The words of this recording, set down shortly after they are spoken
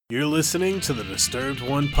You're listening to the Disturbed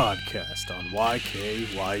One podcast on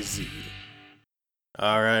YKYZ.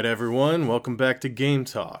 Alright everyone, welcome back to Game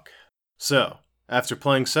Talk. So, after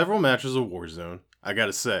playing several matches of Warzone, I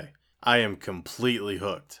gotta say, I am completely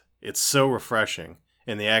hooked. It's so refreshing,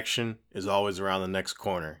 and the action is always around the next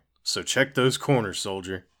corner. So check those corners,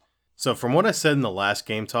 soldier. So from what I said in the last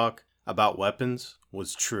Game Talk about weapons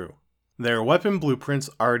was true. There are weapon blueprints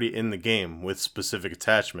already in the game with specific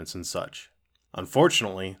attachments and such.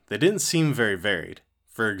 Unfortunately, they didn't seem very varied.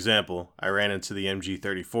 For example, I ran into the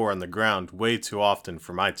MG34 on the ground way too often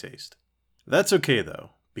for my taste. That's okay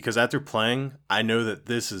though, because after playing, I know that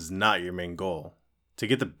this is not your main goal. To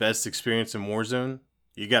get the best experience in Warzone,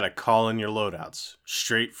 you gotta call in your loadouts,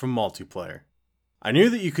 straight from multiplayer. I knew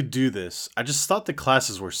that you could do this, I just thought the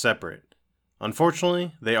classes were separate.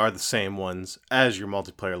 Unfortunately, they are the same ones as your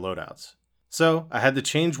multiplayer loadouts. So, I had to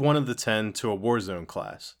change one of the 10 to a Warzone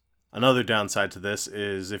class. Another downside to this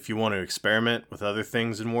is if you want to experiment with other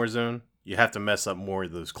things in Warzone, you have to mess up more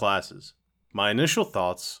of those classes. My initial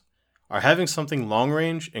thoughts are having something long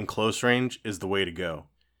range and close range is the way to go.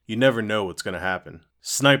 You never know what's going to happen.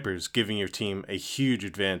 Snipers giving your team a huge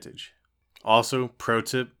advantage. Also, pro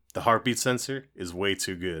tip, the heartbeat sensor is way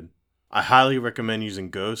too good. I highly recommend using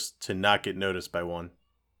Ghost to not get noticed by one.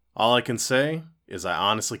 All I can say is I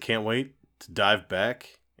honestly can't wait to dive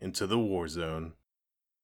back into the Warzone.